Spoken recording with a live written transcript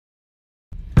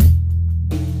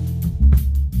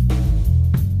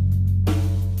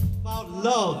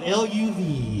love,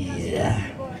 L-U-V.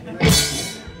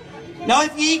 Now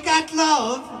if you ain't got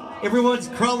love, everyone's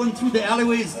crawling through the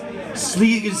alleyways,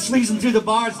 sleazing through the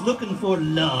bars looking for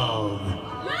love.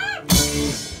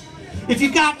 If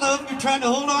you got love, you're trying to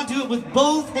hold on to it with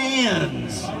both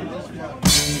hands.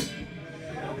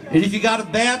 And if you got a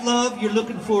bad love, you're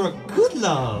looking for a good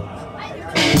love.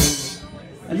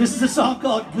 And this is a song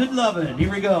called Good Lovin'. Here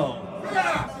we go.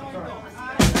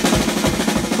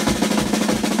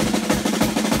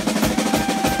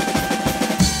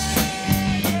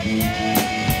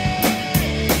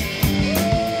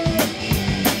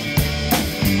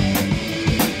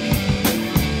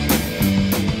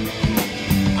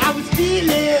 I was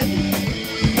feeling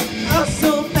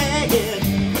so bad.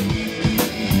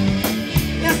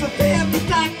 Yes, a family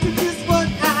doctor, just what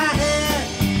I had.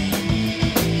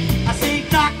 I say,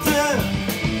 doctor,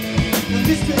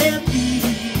 Mr. L.P.,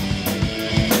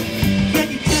 can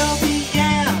you tell me,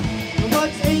 yeah,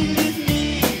 what's ailing me?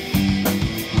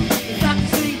 The doctor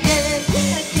say, yeah.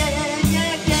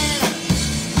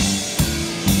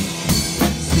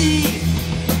 See,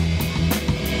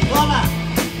 all I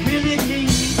really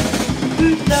need,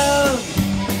 good love,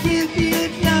 give me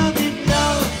good love and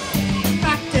love.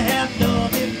 Got to have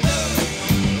love and love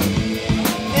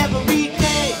every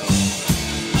day.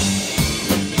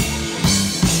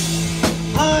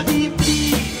 Honey,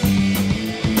 please,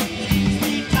 keep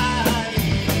me tight.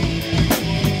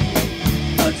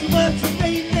 Don't you want to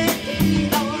make that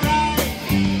feel alright?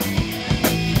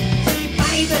 Say,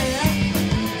 baby,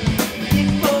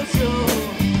 it's for sure.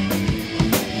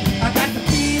 I got the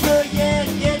fever, yeah.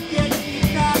 You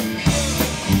got it.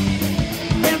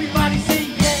 Everybody say,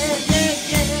 yeah.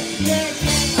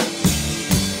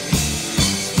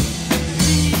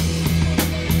 See,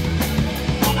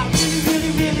 all I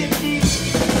really need.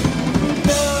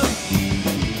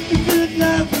 Good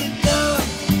love and love.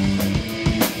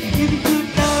 Give me good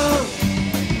love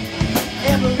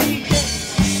every day.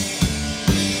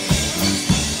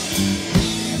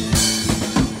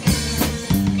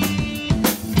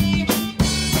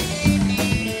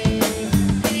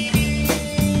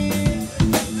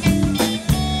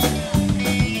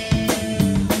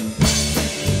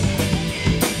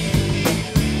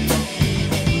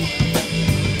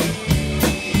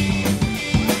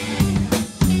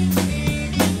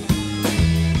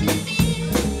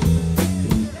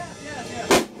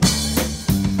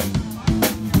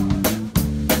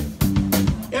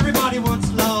 Everybody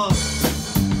wants love.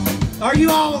 Are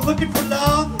you all looking for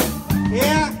love?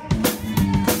 Yeah?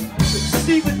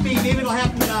 Sing with me. Maybe it'll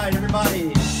happen tonight,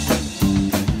 everybody.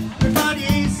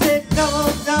 Everybody said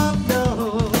love, love,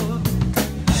 love.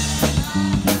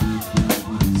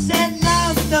 Said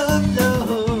love, love,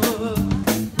 love.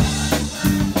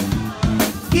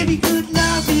 Give me good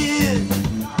love, yeah.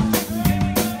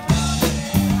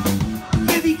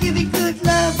 Give me good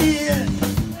love, yeah.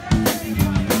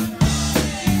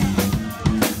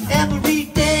 Every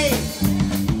day,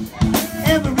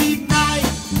 every night,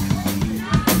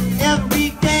 every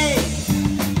day.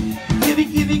 Give me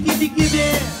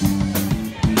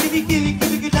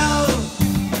good love.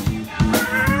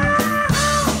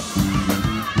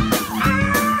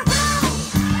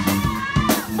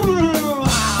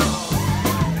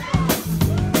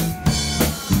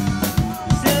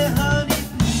 Say, honey,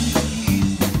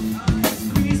 please,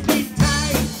 squeeze me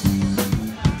tight.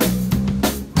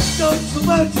 Don't you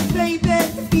want your baby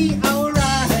to be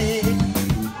alright?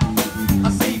 I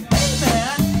say, baby,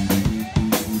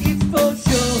 it's for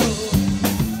sure.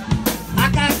 I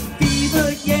got the fever,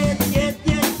 yeah,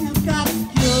 you got the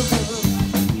cure.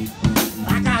 I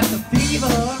got the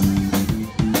fever,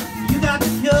 you got the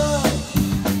cure.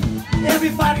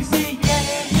 Everybody say, yeah.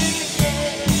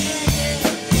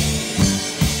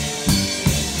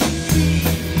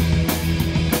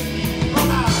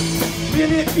 All I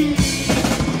really need.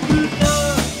 Good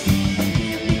love,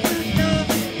 give me good love,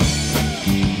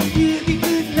 give me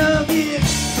good love,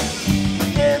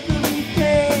 every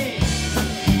day,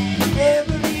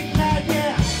 every night,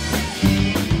 yeah.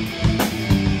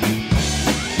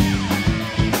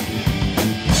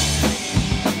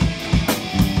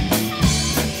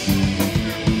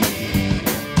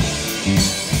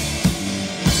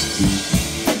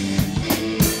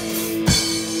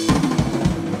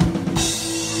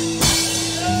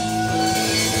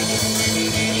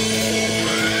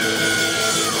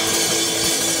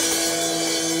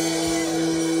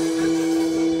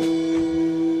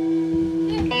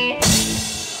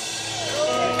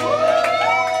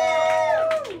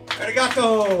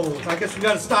 Arigato. I guess we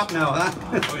got to stop now, huh?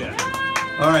 Oh, yeah.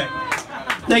 All right.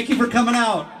 Thank you for coming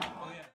out.